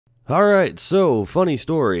Alright, so, funny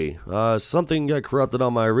story. Something got corrupted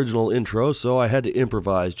on my original intro, so I had to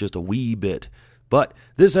improvise just a wee bit. But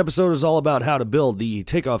this episode is all about how to build the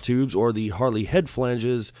takeoff tubes or the Harley head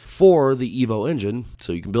flanges for the Evo engine,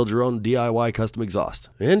 so you can build your own DIY custom exhaust.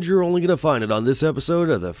 And you're only going to find it on this episode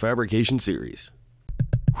of the Fabrication series.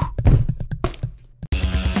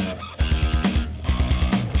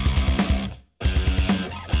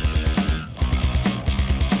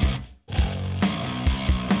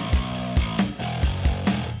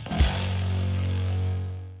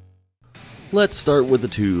 Let's start with the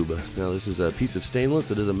tube. Now this is a piece of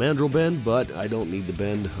stainless. It is a mandrel bend, but I don't need the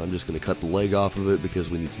bend. I'm just going to cut the leg off of it because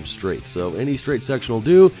we need some straight. So any straight section will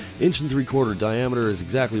do. 1 3/4 diameter is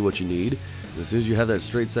exactly what you need. And as soon as you have that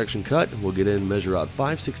straight section cut, we'll get in and measure out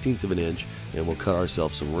 5/16 of an inch, and we'll cut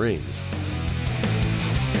ourselves some rings.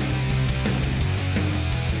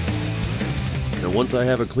 Now once I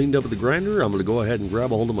have it cleaned up with the grinder, I'm going to go ahead and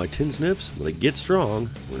grab a hold of my tin snips. When they get strong,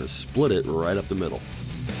 we're going to split it right up the middle.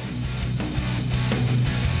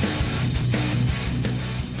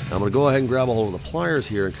 I'm going to go ahead and grab a hold of the pliers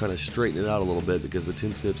here and kind of straighten it out a little bit because the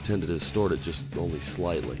tin snips tend to distort it just only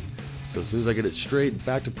slightly. So as soon as I get it straight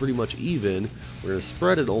back to pretty much even, we're going to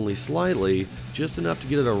spread it only slightly, just enough to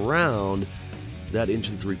get it around that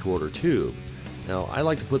 1 3/4 tube. Now I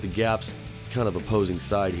like to put the gaps kind of opposing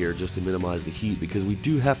side here just to minimize the heat because we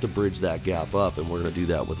do have to bridge that gap up, and we're going to do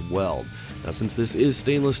that with weld. Now since this is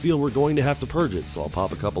stainless steel, we're going to have to purge it. So I'll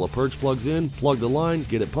pop a couple of purge plugs in, plug the line,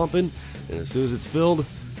 get it pumping, and as soon as it's filled,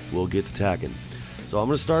 we'll get to tacking. So I'm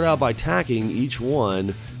going to start out by tacking each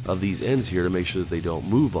one of these ends here to make sure that they don't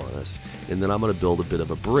move on us, and then I'm going to build a bit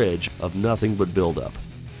of a bridge of nothing but buildup.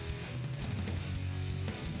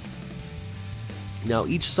 Now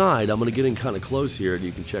each side, I'm going to get in kind of close here and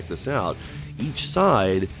you can check this out. Each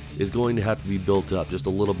side is going to have to be built up, just a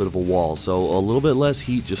little bit of a wall, so a little bit less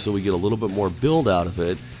heat just so we get a little bit more build out of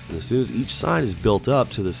it. And as soon as each side is built up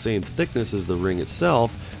to the same thickness as the ring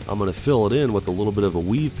itself, I'm going to fill it in with a little bit of a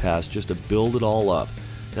weave pass just to build it all up.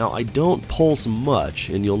 Now I don't pulse much,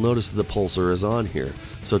 and you'll notice that the pulser is on here.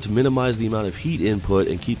 So to minimize the amount of heat input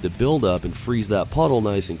and keep the build up and freeze that puddle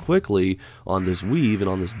nice and quickly on this weave and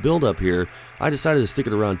on this build up here, I decided to stick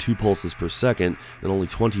it around 2 pulses per second and only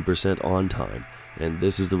 20% on time. And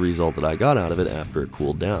this is the result that I got out of it after it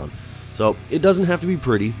cooled down. So it doesn't have to be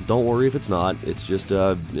pretty, don't worry if it's not, it's just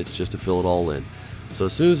to fill it all in. So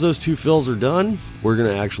as soon as those 2 fills are done, we're going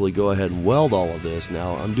to actually go ahead and weld all of this.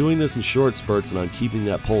 Now I'm doing this in short spurts and I'm keeping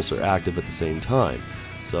that pulser active at the same time.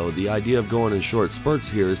 So the idea of going in short spurts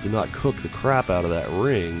here is to not cook the crap out of that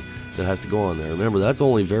ring that has to go on there. Remember, that's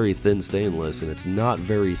only very thin stainless and it's not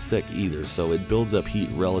very thick either, so it builds up heat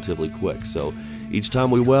relatively quick. So each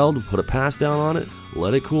time we weld, put a pass down on it,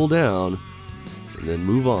 let it cool down, and then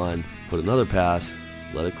move on, put another pass,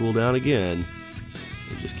 let it cool down again,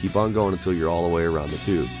 and just keep on going until you're all the way around the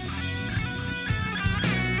tube.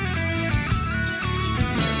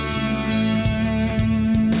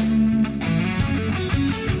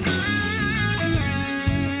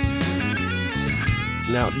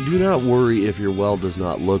 Now, do not worry if your weld does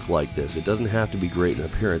not look like this. It doesn't have to be great in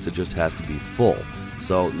appearance, it just has to be full.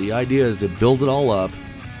 So the idea is to build it all up,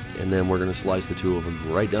 and then we're going to slice the 2 of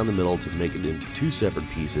them right down the middle to make it into 2 separate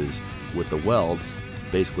pieces with the welds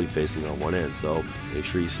basically facing on one end. So make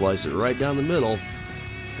sure you slice it right down the middle,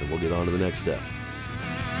 and we'll get on to the next step.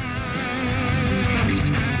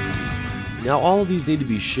 Now all of these need to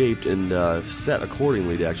be shaped and set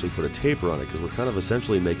accordingly to actually put a taper on it, because we're kind of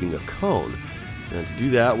essentially making a cone. And to do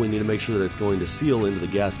that, we need to make sure that it's going to seal into the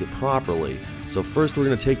gasket properly. So first we're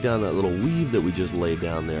going to take down that little weave that we just laid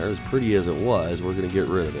down there. As pretty as it was, we're going to get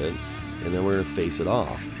rid of it, and then we're going to face it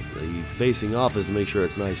off. The facing off is to make sure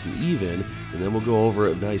it's nice and even, and then we'll go over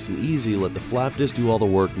it nice and easy, let the flap disc do all the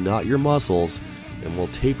work, not your muscles, and we'll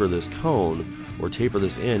taper this cone, or taper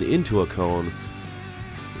this end into a cone,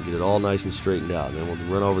 and get it all nice and straightened out. And then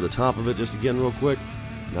we'll run over the top of it just again real quick,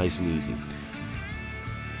 nice and easy.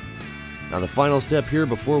 Now the final step here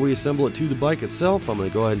before we assemble it to the bike itself, I'm going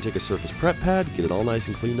to go ahead and take a surface prep pad, get it all nice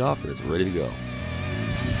and cleaned off, and it's ready to go.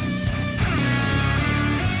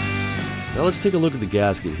 Now let's take a look at the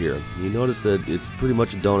gasket here. You notice that it's pretty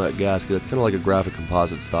much a donut gasket. It's kind of like a graphic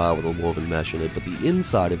composite style with a woven mesh in it, but the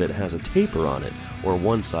inside of it has a taper on it, or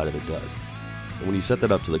one side of it does. And when you set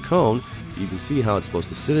that up to the cone, you can see how it's supposed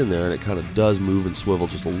to sit in there, and it kind of does move and swivel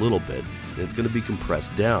just a little bit, and it's going to be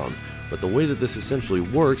compressed down. But the way that this essentially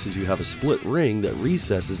works is you have a split ring that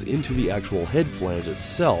recesses into the actual head flange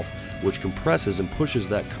itself, which compresses and pushes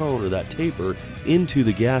that cone or that taper into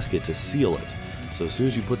the gasket to seal it. So as soon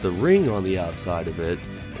as you put the ring on the outside of it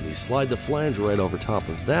and you slide the flange right over top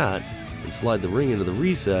of that, and slide the ring into the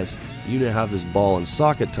recess, you now have this ball and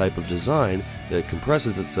socket type of design that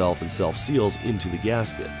compresses itself and self-seals into the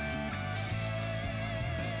gasket.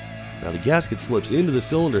 Now the gasket slips into the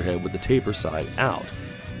cylinder head with the taper side out.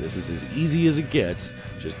 This is as easy as it gets.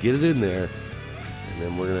 Just get it in there, and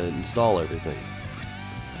then we're going to install everything.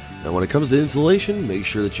 Now when it comes to insulation, make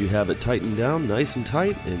sure that you have it tightened down nice and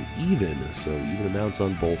tight and even, so even amounts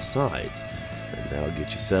on both sides. And that'll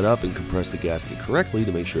get you set up and compress the gasket correctly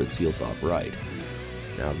to make sure it seals off right.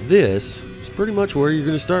 Now this is pretty much where you're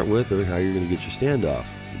going to start with, or how you're going to get your standoff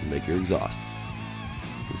so you can make your exhaust.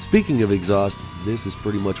 And speaking of exhaust, this is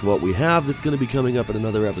pretty much what we have that's going to be coming up in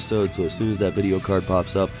another episode, so as soon as that video card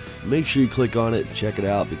pops up, make sure you click on it and check it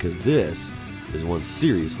out, because this is one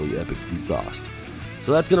seriously epic exhaust.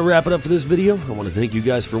 So that's going to wrap it up for this video. I want to thank you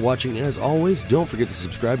guys for watching. As always, don't forget to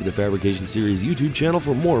subscribe to the Fabrication Series YouTube channel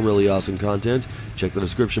for more really awesome content. Check the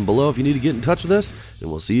description below if you need to get in touch with us, and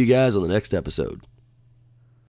we'll see you guys on the next episode.